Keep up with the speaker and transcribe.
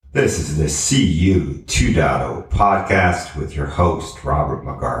This is the CU 2.0 podcast with your host, Robert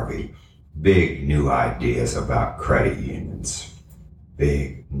McGarvey. Big new ideas about credit unions.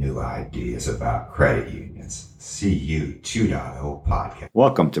 Big new ideas about credit unions. CU 2.0 podcast.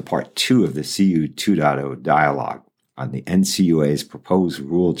 Welcome to part 2 of the CU 2.0 dialogue on the NCUA's proposed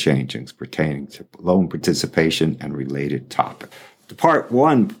rule changes pertaining to loan participation and related topics. The part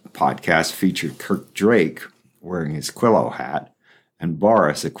 1 podcast featured Kirk Drake wearing his Quillo hat and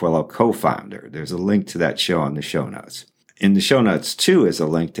Boris, a Quillo co-founder. There's a link to that show on the show notes. In the show notes, too, is a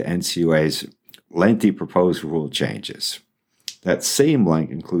link to NCUA's lengthy proposed rule changes. That same link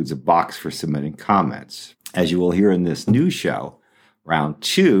includes a box for submitting comments. As you will hear in this new show, round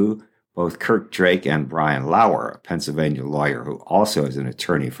 2, both Kirk Drake and Brian Lauer, a Pennsylvania lawyer who also is an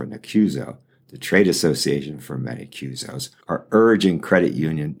attorney for NCUA, the trade association for many CUSOs, are urging credit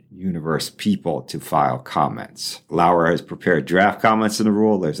union universe people to file comments. Lauer has prepared draft comments in the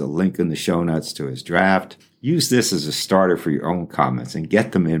rule. There's a link in the show notes to his draft. Use this as a starter for your own comments and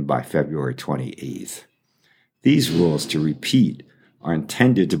get them in by February 28th. These rules, to repeat, are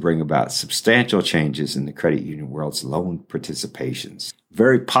intended to bring about substantial changes in the credit union world's loan participations.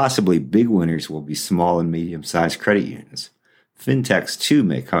 Very possibly big winners will be small and medium-sized credit unions. Fintechs, too,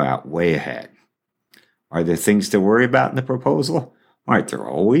 may come out way ahead. Are there things to worry about in the proposal? Aren't there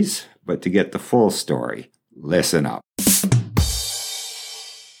always? But to get the full story, listen up.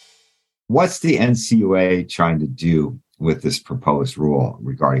 What's the NCUA trying to do with this proposed rule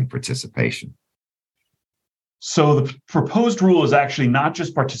regarding participation? So the proposed rule is actually not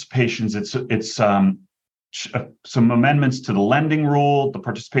just participations. It's some amendments to the lending rule, the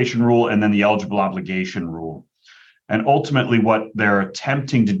participation rule, and then the eligible obligation rule. And ultimately, what they're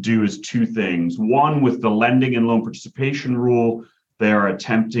attempting to do is two things. One, with the lending and loan participation rule, they are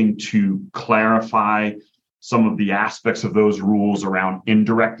attempting to clarify some of the aspects of those rules around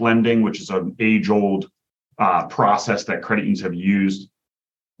indirect lending, which is an age-old process that credit unions have used,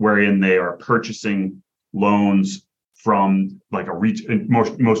 wherein they are purchasing loans from like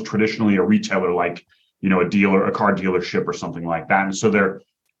most traditionally a retailer, like a dealer, a car dealership, or something like that. And so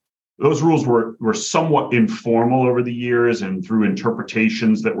those rules were somewhat informal over the years and through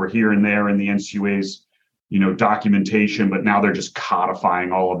interpretations that were here and there in the NCUA's documentation, but now they're just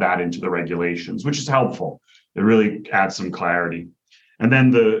codifying all of that into the regulations, which is helpful. It really adds some clarity. And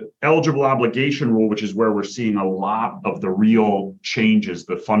then the eligible obligation rule, which is where we're seeing a lot of the real changes,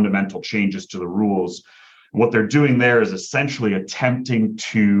 the fundamental changes to the rules. What they're doing there is essentially attempting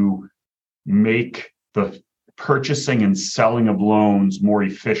to make the purchasing and selling of loans more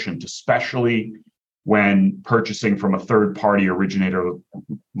efficient, especially when purchasing from a third-party originator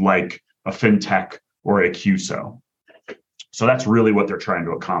like a fintech or a CUSO. So that's really what they're trying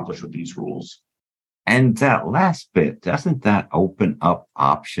to accomplish with these rules. And that last bit, doesn't that open up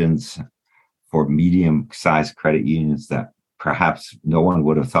options for medium-sized credit unions that perhaps no one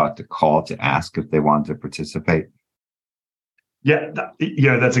would have thought to call to ask if they wanted to participate? Yeah,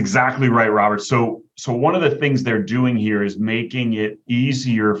 that's exactly right, Robert. So one of the things they're doing here is making it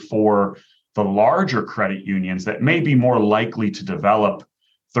easier for the larger credit unions that may be more likely to develop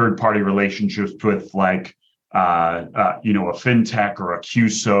third-party relationships with, like a fintech or a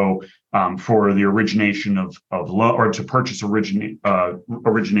CUSO for the origination of loan or to purchase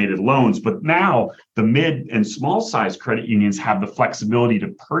originated loans. But now the mid and small size credit unions have the flexibility to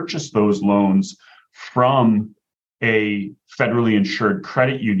purchase those loans from a federally insured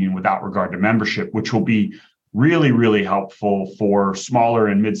credit union without regard to membership, which will be really, really helpful for smaller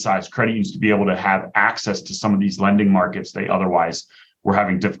and mid-sized credit unions to be able to have access to some of these lending markets they otherwise were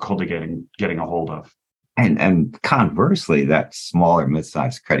having difficulty getting a hold of. And conversely, that smaller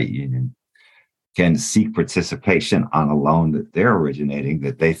mid-sized credit union can seek participation on a loan that they're originating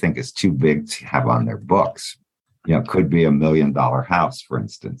that they think is too big to have on their books. It could be $1 million house, for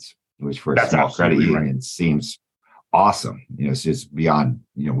instance, which for a small credit union seems awesome. It's just beyond,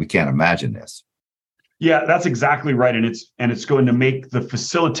 we can't imagine this. Yeah, that's exactly right. And it's going to make the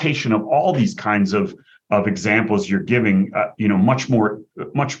facilitation of all these kinds of examples you're giving, much more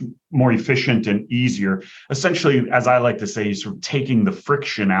efficient and easier. Essentially, as I like to say, sort of taking the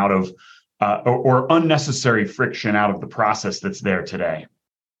friction out of, or unnecessary friction out of the process that's there today.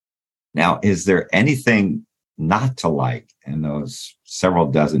 Now, is there anything not to like in those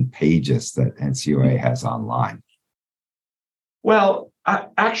several dozen pages that NCUA has online? Well,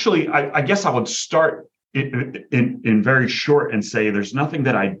 I guess I would start in very short and say there's nothing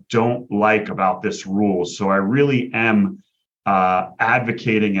that I don't like about this rule. So I really am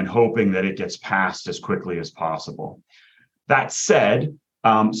advocating and hoping that it gets passed as quickly as possible. That said,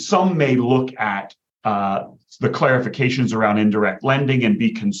 some may look at the clarifications around indirect lending and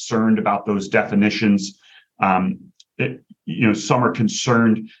be concerned about those definitions. Some are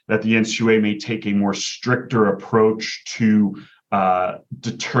concerned that the NCUA may take a more stricter approach to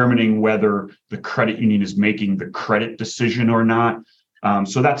determining whether the credit union is making the credit decision or not.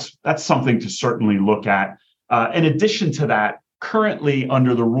 So that's something to certainly look at. In addition to that, currently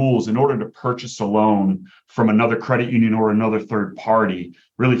under the rules, in order to purchase a loan from another credit union or another third party,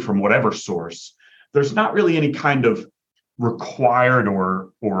 really from whatever source, there's not really any kind of required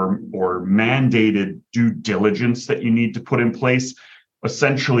or mandated due diligence that you need to put in place.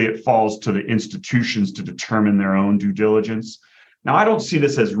 Essentially, it falls to the institutions to determine their own due diligence. Now, I don't see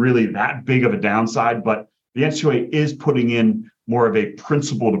this as really that big of a downside, but the NCUA is putting in more of a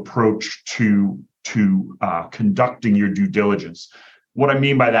principled approach to conducting your due diligence. What I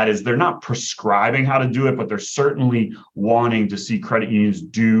mean by that is they're not prescribing how to do it, but they're certainly wanting to see credit unions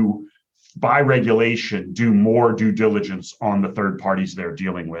by regulation, do more due diligence on the third parties they're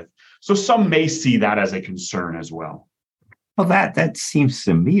dealing with. So some may see that as a concern as well. Well, that seems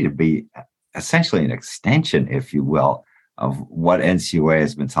to me to be essentially an extension, if you will, of what NCUA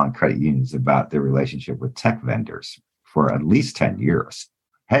has been telling credit unions about their relationship with tech vendors for at least 10 years.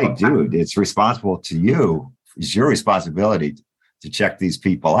 Hey, dude, it's responsible to you. It's your responsibility to check these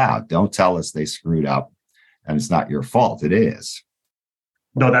people out. Don't tell us they screwed up and it's not your fault. It is.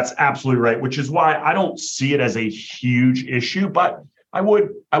 No, that's absolutely right, which is why I don't see it as a huge issue, but I would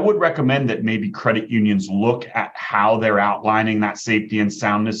recommend that maybe credit unions look at how they're outlining that safety and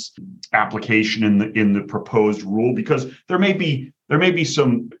soundness application in the proposed rule, because there may be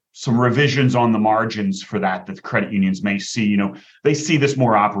some revisions on the margins for that the credit unions may see. They see this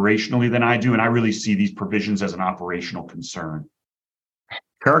more operationally than I do, and I really see these provisions as an operational concern.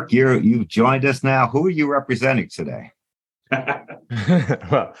 Kirk, you've joined us now. Who are you representing today?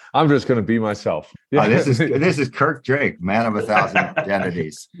 Well, I'm just going to be myself. Yeah. This is Kirk Drake, man of 1,000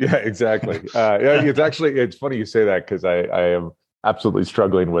 identities. Yeah, exactly. It's funny you say that, because I am absolutely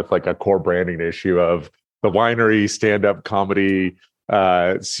struggling with like a core branding issue of the winery, stand-up comedy,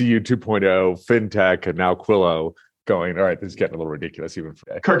 CU 2.0, fintech, and now Quillo going, all right, this is getting a little ridiculous even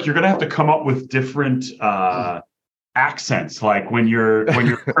for Kirk, you're going to have to come up with different accents. Like when you're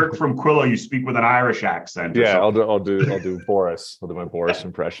Kirk from Quillo, you speak with an Irish accent. Yeah, I'll do Boris. I'll do my Boris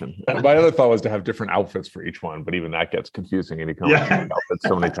impression. And my other thought was to have different outfits for each one, but even that gets confusing. And you come up with outfits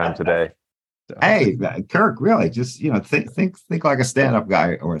so many times a day. So. Hey, Kirk, really, just think like a stand-up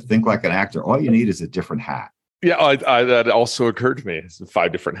guy or think like an actor. All you need is a different hat. Yeah, that also occurred to me. It's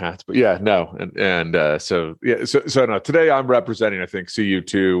 5 different hats, but yeah, no, so no. Today I'm representing, I think,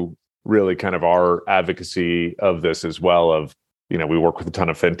 CU2. Really kind of our advocacy of this as well. Of, we work with a ton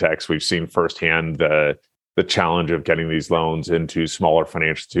of fintechs. We've seen firsthand the challenge of getting these loans into smaller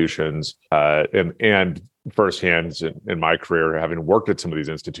financial institutions, and firsthand in my career, having worked at some of these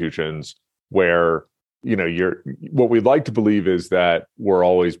institutions where, what we'd like to believe is that we're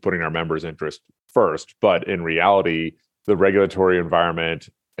always putting our members' interest first, but in reality, the regulatory environment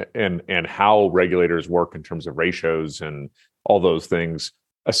and how regulators work in terms of ratios and all those things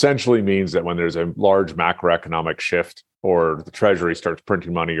essentially means that when there's a large macroeconomic shift or the Treasury starts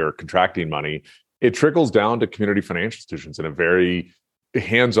printing money or contracting money, it trickles down to community financial institutions in a very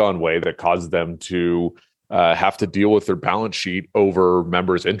hands-on way that causes them to have to deal with their balance sheet over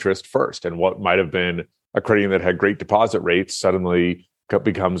members' interest first. And what might have been a credit union that had great deposit rates suddenly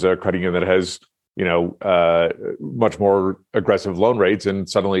becomes a credit union that has much more aggressive loan rates and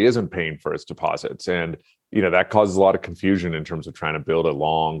suddenly isn't paying for its deposits. And that causes a lot of confusion in terms of trying to build a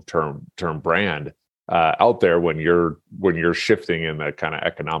long-term brand out there when you're shifting in the kind of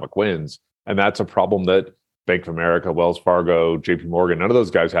economic winds. And that's a problem that Bank of America, Wells Fargo, JP Morgan, none of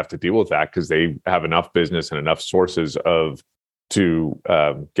those guys have to deal with that, because they have enough business and enough sources to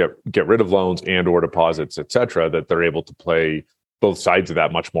get rid of loans and or deposits, et cetera, that they're able to play both sides of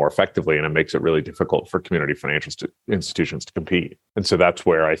that much more effectively. And it makes it really difficult for community financial institutions to compete. And so that's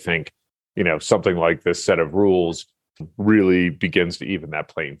where I think, something like this set of rules really begins to even that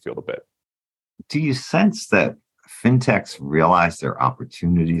playing field a bit. Do you sense that fintechs realize there are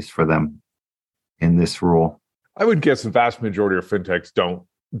opportunities for them in this rule? I would guess the vast majority of fintechs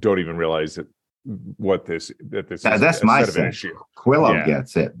don't even realize that this is that's my set of an issue. Quillo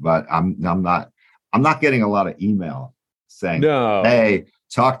gets it, but I'm not getting a lot of email saying, no, hey,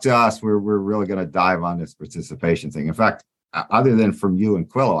 talk to us. We're really going to dive on this participation thing. In fact, other than from you and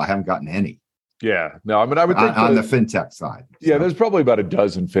Quillo, I haven't gotten any. Yeah, no, I mean, I would think on the fintech side. Yeah, there's probably about a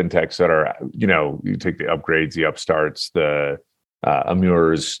dozen fintechs that are, you take the Upgrades, the Upstarts, the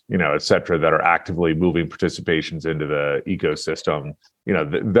Amurs, et cetera, that are actively moving participations into the ecosystem,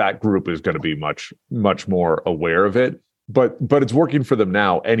 that group is going to be much, much more aware of it. But it's working for them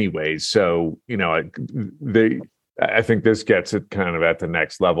now anyways. So, I think this gets it kind of at the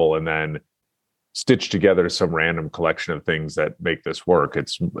next level, and then stitch together some random collection of things that make this work.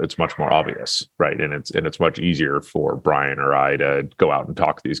 It's much more obvious, right? And it's much easier for Brian or I to go out and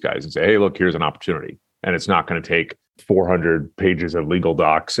talk to these guys and say, hey, look, here's an opportunity. And it's not going to take 400 pages of legal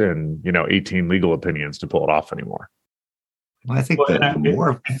docs and 18 legal opinions to pull it off anymore. Well, I think that the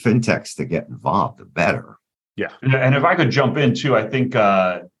more fintechs that get involved, the better. Yeah. And if I could jump in too, I think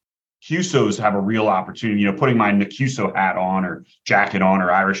CUSOs have a real opportunity, putting my NCUSO hat on or jacket on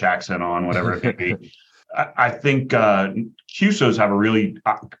or Irish accent on, whatever it may be. I think CUSOs have a really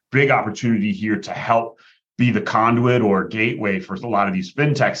big opportunity here to help be the conduit or gateway for a lot of these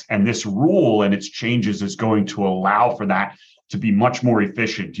fintechs. And this rule and its changes is going to allow for that to be much more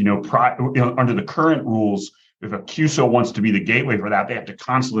efficient. Under the current rules, if a CUSO wants to be the gateway for that, they have to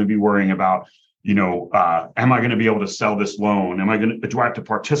constantly be worrying about, am I going to be able to sell this loan? Do I have to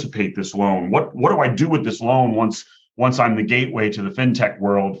participate this loan? What do I do with this loan once I'm the gateway to the fintech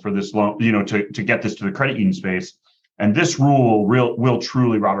world for this loan, to get this to the credit union space? And this rule will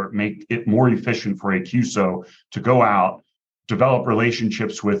truly, Robert, make it more efficient for a CUSO to go out, develop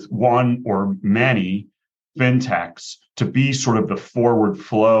relationships with one or many fintechs to be sort of the forward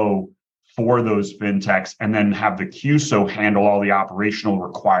flow for those fintechs, and then have the CUSO handle all the operational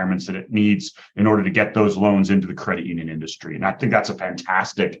requirements that it needs in order to get those loans into the credit union industry. And I think that's a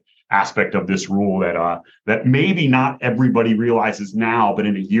fantastic aspect of this rule that maybe not everybody realizes now, but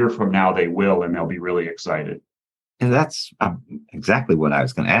in a year from now they will, and they'll be really excited. And that's exactly what I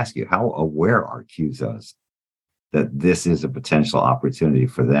was going to ask you. How aware are CUSOs that this is a potential opportunity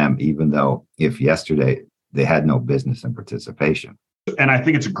for them, even though if yesterday they had no business in participation? And I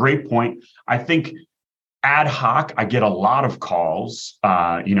think it's a great point. I think ad hoc, I get a lot of calls,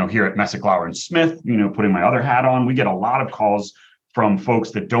 here at Messick, Lauer and Smith, putting my other hat on, we get a lot of calls from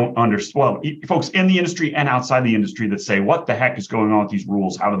folks that don't understand, folks in the industry and outside the industry that say, what the heck is going on with these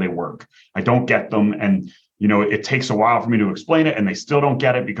rules? How do they work? I don't get them. And, it takes a while for me to explain it, and they still don't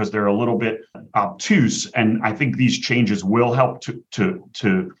get it because they're a little bit obtuse. And I think these changes will help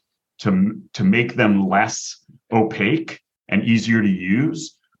to make them less opaque and easier to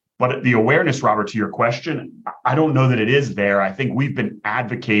use. But the awareness, Robert, to your question, I don't know that it is there. I think we've been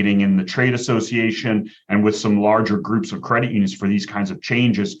advocating in the trade association and with some larger groups of credit unions for these kinds of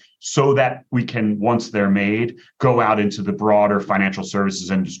changes so that we can, once they're made, go out into the broader financial services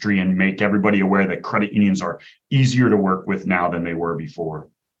industry and make everybody aware that credit unions are easier to work with now than they were before.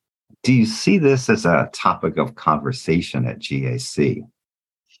 Do you see this as a topic of conversation at GAC?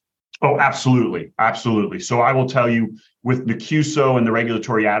 Oh, absolutely. Absolutely. So I will tell you, with NCUSO and the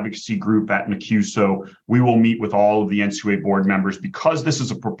regulatory advocacy group at NCUSO, we will meet with all of the NCUA board members because this is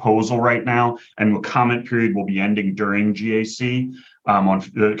a proposal right now, and the comment period will be ending during GAC.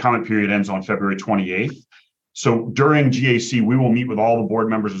 The comment period ends on February 28th. So during GAC, we will meet with all the board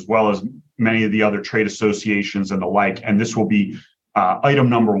members as well as many of the other trade associations and the like. And this will be item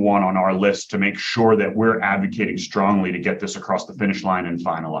number one on our list to make sure that we're advocating strongly to get this across the finish line and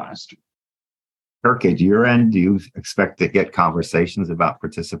finalized. Kirk, at your end, do you expect to get conversations about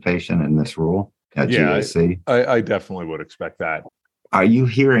participation in this rule at GAC? I definitely would expect that. Are you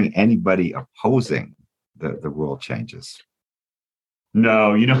hearing anybody opposing the rule changes?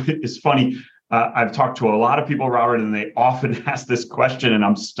 No, it's funny. I've talked to a lot of people, Robert, and they often ask this question, and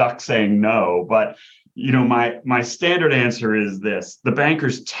I'm stuck saying no. But my standard answer is this: the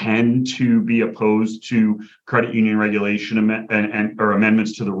bankers tend to be opposed to credit union regulation or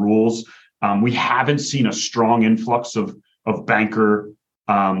amendments to the rules. We haven't seen a strong influx of banker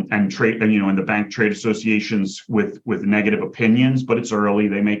and trade, and the bank trade associations with negative opinions, but it's early.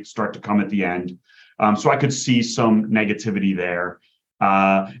 They may start to come at the end. So I could see some negativity there.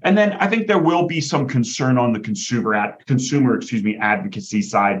 And then I think there will be some concern on the consumer advocacy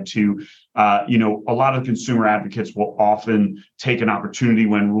side too. A lot of consumer advocates will often take an opportunity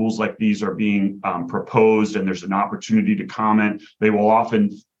when rules like these are being proposed and there's an opportunity to comment. They will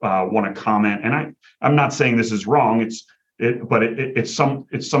often want to comment. And I'm not saying this is wrong. It's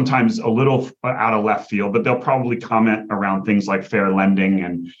sometimes a little out of left field, but they'll probably comment around things like fair lending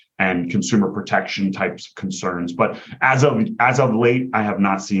and consumer protection types of concerns. But as of late, I have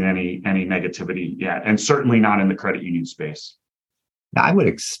not seen any negativity yet, and certainly not in the credit union space. Now, I would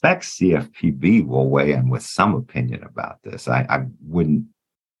expect CFPB will weigh in with some opinion about this. I wouldn't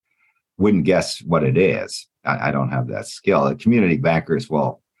guess what it is. I don't have that skill. The community bankers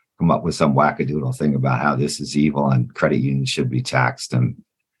will come up with some wackadoodle thing about how this is evil and credit unions should be taxed. And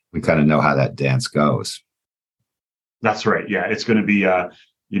we kind of know how that dance goes. That's right. Yeah, it's going to be,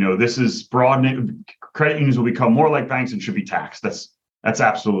 this is broadening. Credit unions will become more like banks and should be taxed. That's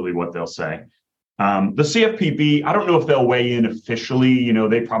absolutely what they'll say. The CFPB, I don't know if they'll weigh in officially.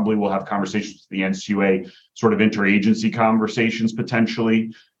 They probably will have conversations with the NCUA, sort of interagency conversations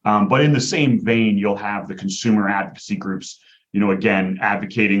potentially. But in the same vein, you'll have the consumer advocacy groups, again,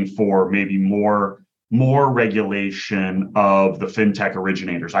 advocating for maybe more regulation of the fintech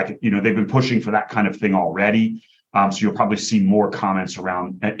originators. They've been pushing for that kind of thing already. So you'll probably see more comments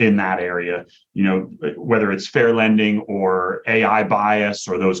around in that area, whether it's fair lending or AI bias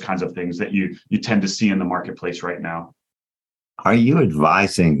or those kinds of things that you tend to see in the marketplace right now. Are you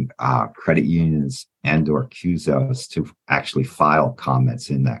advising credit unions and or CUSOs to actually file comments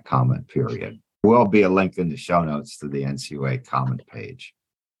in that comment period? There will be a link in the show notes to the NCUA comment page.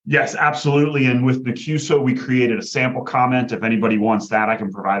 Yes, absolutely. And with the CUSO, we created a sample comment. If anybody wants that, I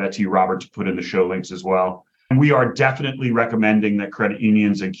can provide that to you, Robert, to put in the show links as well. And we are definitely recommending that credit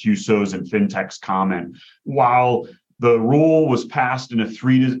unions and CUSOs and fintechs comment. While the rule was passed in a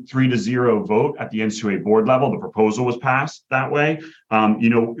 3-0 vote at the NCUA board level, the proposal was passed that way.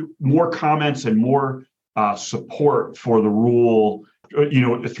 More comments and more support for the rule,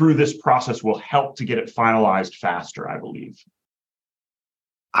 through this process will help to get it finalized faster, I believe.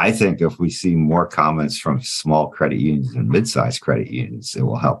 I think if we see more comments from small credit unions and mid-sized credit unions, it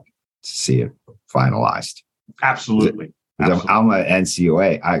will help to see it finalized. Absolutely. I'm at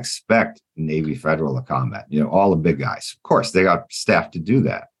NCUA. I expect Navy Federal to comment, all the big guys. Of course, they got staff to do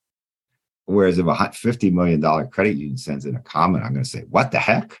that. Whereas if a $50 million credit union sends in a comment, I'm going to say, what the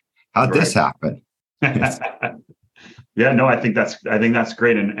heck? How'd this happen? Yeah, no, I think that's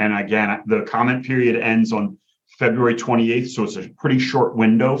great. And again, the comment period ends on February 28th. So it's a pretty short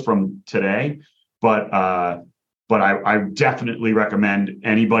window from today. But I definitely recommend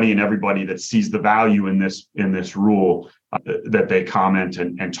anybody and everybody that sees the value in this rule that they comment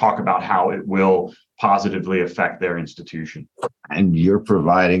and talk about how it will positively affect their institution. And you're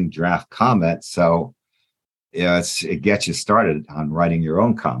providing draft comments, so it gets you started on writing your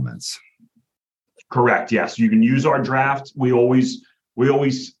own comments. Correct. Yes, you can use our draft. We always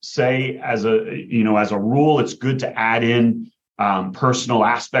say as a rule, it's good to add in personal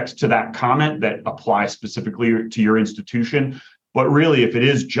aspects to that comment that apply specifically to your institution. But really, if it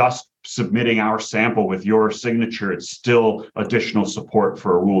is just submitting our sample with your signature, it's still additional support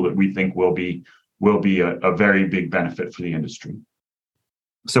for a rule that we think will be a very big benefit for the industry.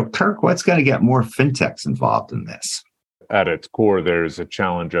 So, Kirk, what's going to get more fintechs involved in this? At its core, there's a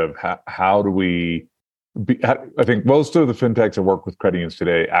challenge of how do we I think most of the fintechs that work with credit unions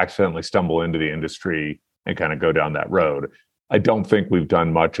today accidentally stumble into the industry and kind of go down that road. I don't think we've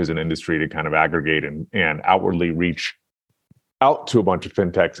done much as an industry to kind of aggregate and outwardly reach out to a bunch of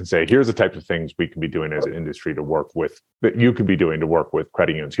fintechs and say, here's the types of things we can be doing as an industry to work with, that you could be doing to work with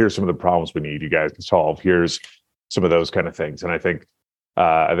credit unions. Here's some of the problems we need you guys to solve. Here's some of those kind of things. And I think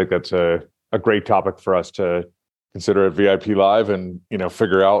that's a great topic for us to consider at VIP Live and,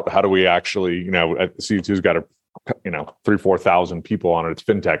 figure out how do we actually, CU2's got 3,000-4,000 people on its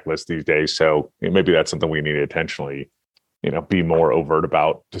fintech list these days. So maybe that's something we need to intentionally, be more overt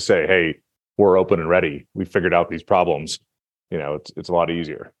about, to say, hey, we're open and ready. We figured out these problems. It's a lot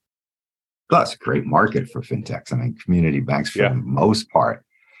easier. Well, it's a great market for fintechs. I mean, community banks, for the most part,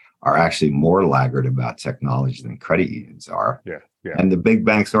 are actually more laggard about technology than credit unions are. Yeah. And the big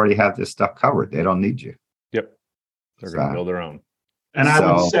banks already have this stuff covered. They don't need you. Yep. They're going to build their own. And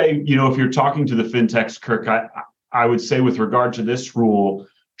I would say, if you're talking to the fintechs, Kirk, I would say with regard to this rule,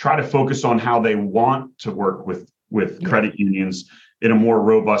 try to focus on how they want to work with credit unions in a more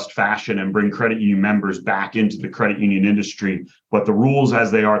robust fashion and bring credit union members back into the credit union industry. But the rules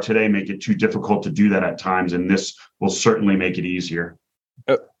as they are today make it too difficult to do that at times. And this will certainly make it easier.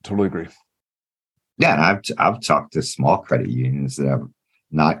 Totally agree. Yeah. And I've talked to small credit unions that have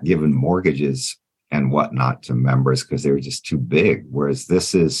not given mortgages and whatnot to members because they were just too big. Whereas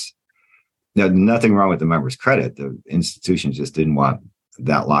this is, nothing wrong with the members' credit. The institution just didn't want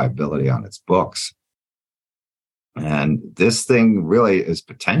that liability on its books. And this thing really is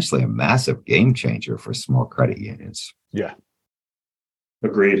potentially a massive game changer for small credit unions. Yeah.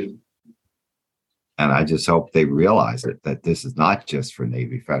 Agreed. And I just hope they realize that this is not just for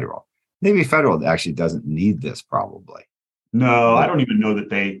Navy Federal. Navy Federal actually doesn't need this probably. No, I don't even know that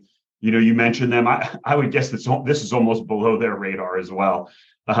they, you mentioned them. I would guess that this is almost below their radar as well.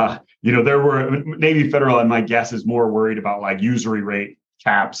 There were Navy Federal, and my guess is more worried about like usury rate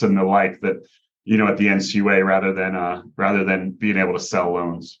caps and the like that, at the NCUA rather than being able to sell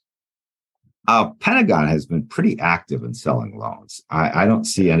loans. Pentagon has been pretty active in selling loans. I don't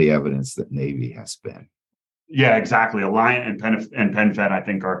see any evidence that Navy has been. Yeah, exactly. Alliant and PenFed, I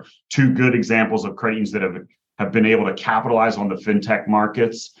think, are two good examples of credit unions that have been able to capitalize on the fintech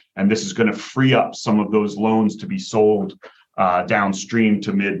markets. And this is going to free up some of those loans to be sold downstream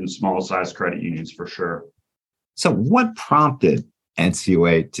to mid and small size credit unions for sure. So what prompted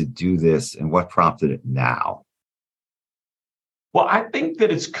NCUA to do this, and what prompted it now? Well, I think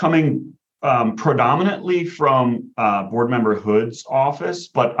that it's coming predominantly from Board Member Hood's office,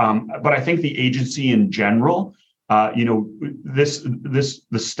 but I think the agency in general, the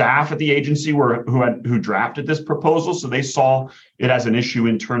staff at the agency who drafted this proposal, so they saw it as an issue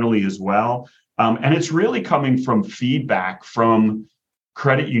internally as well, and it's really coming from feedback from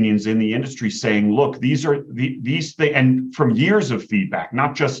credit unions in the industry saying, look, these things, and from years of feedback,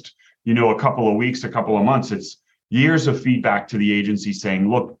 not just a couple of weeks, a couple of months. It's years of feedback to the agency saying,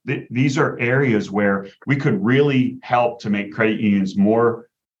 look, these are areas where we could really help to make credit unions more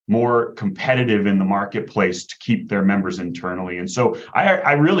competitive in the marketplace to keep their members internally. And so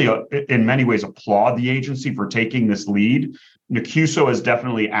I really, in many ways, applaud the agency for taking this lead. NCUA has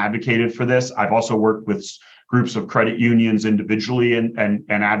definitely advocated for this. I've also worked with groups of credit unions individually and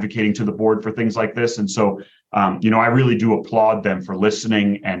advocating to the board for things like this. And so, I really do applaud them for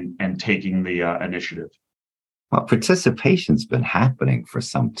listening and taking the initiative. Well, participation's been happening for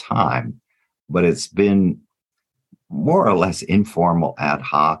some time, but it's been more or less informal, ad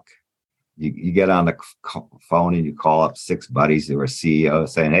hoc. You get on the phone and you call up 6 buddies who are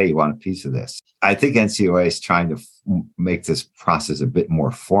CEOs saying, hey, you want a piece of this? I think NCUA is trying to make this process a bit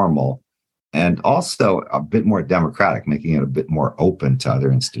more formal and also a bit more democratic, making it a bit more open to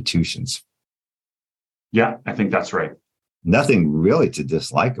other institutions. Yeah, I think that's right. Nothing really to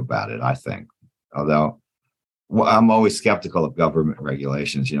dislike about it, I think, although I'm always skeptical of government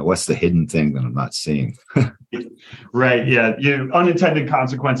regulations. What's the hidden thing that I'm not seeing? Right. Yeah. Unintended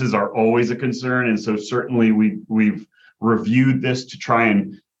consequences are always a concern. And so certainly we've reviewed this to try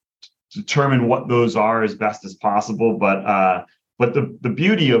and determine what those are as best as possible. But the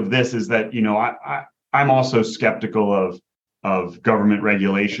beauty of this is that, I'm also skeptical of government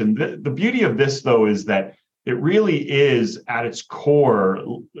regulation. The beauty of this, though, is that it really is at its core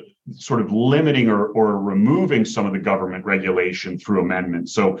sort of limiting or removing some of the government regulation through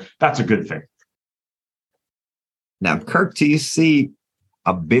amendments. So that's a good thing. Now, Kirk, do you see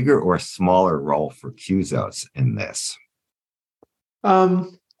a bigger or smaller role for CUSOs in this? I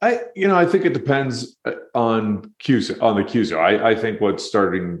think it depends on the CUSO. I think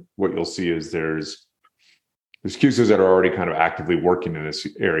what you'll see is there's CUSOs that are already kind of actively working in this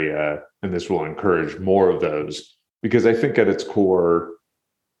area, and this will encourage more of those, because I think at its core,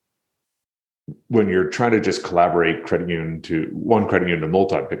 when you're trying to just collaborate one credit union to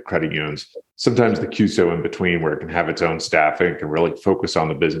multi-credit unions, sometimes the CUSO in between, where it can have its own staffing, can really focus on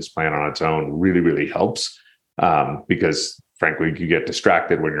the business plan on its own, really, really helps, because frankly, you get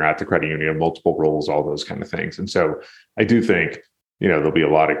distracted when you're at the credit union, multiple roles, all those kind of things. And so I do think there'll be a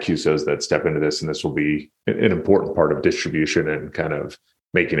lot of CUSOs that step into this, and this will be an important part of distribution and kind of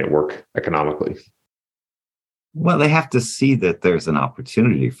making it work economically. Well, they have to see that there's an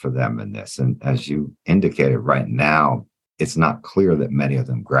opportunity for them in this. And as you indicated right now, it's not clear that many of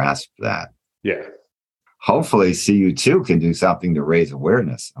them grasp that. Yeah. Hopefully CU2 can do something to raise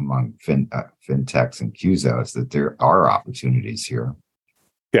awareness among fintechs and CUSOs that there are opportunities here.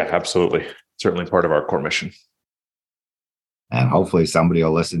 Yeah, absolutely. Certainly part of our core mission. And hopefully somebody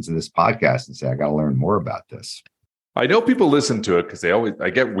will listen to this podcast and say, I got to learn more about this. I know people listen to it because I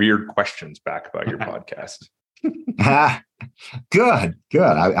get weird questions back about your podcast. Good.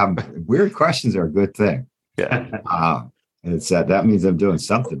 Weird questions are a good thing. Yeah. It's that means I'm doing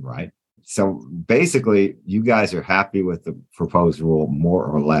something right. So basically, you guys are happy with the proposed rule more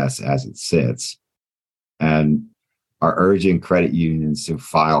or less as it sits, and are urging credit unions to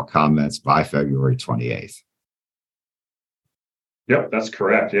file comments by February 28th. Yep, that's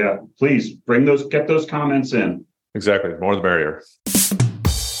correct. Yeah, please get those comments in. Exactly. More the merrier.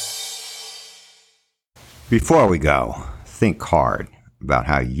 Before we go, think hard about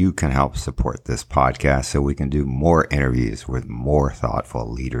how you can help support this podcast so we can do more interviews with more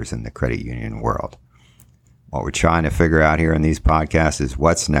thoughtful leaders in the credit union world. What we're trying to figure out here in these podcasts is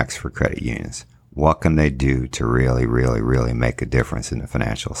what's next for credit unions. What can they do to really, really, really make a difference in the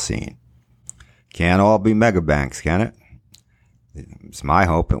financial scene? Can't all be mega banks, can it? It's my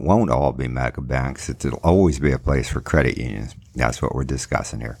hope it won't all be mega banks. It'll always be a place for credit unions. That's what we're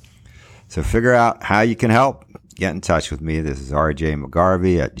discussing here. So figure out how you can help. Get in touch with me. This is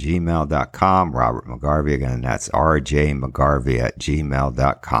rjmcgarvey@gmail.com. Robert McGarvey again. That's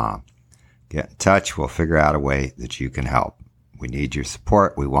rjmcgarvey@gmail.com. Get in touch. We'll figure out a way that you can help. We need your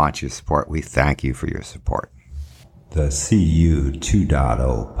support. We want your support. We thank you for your support. The CU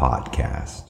 2.0 podcast.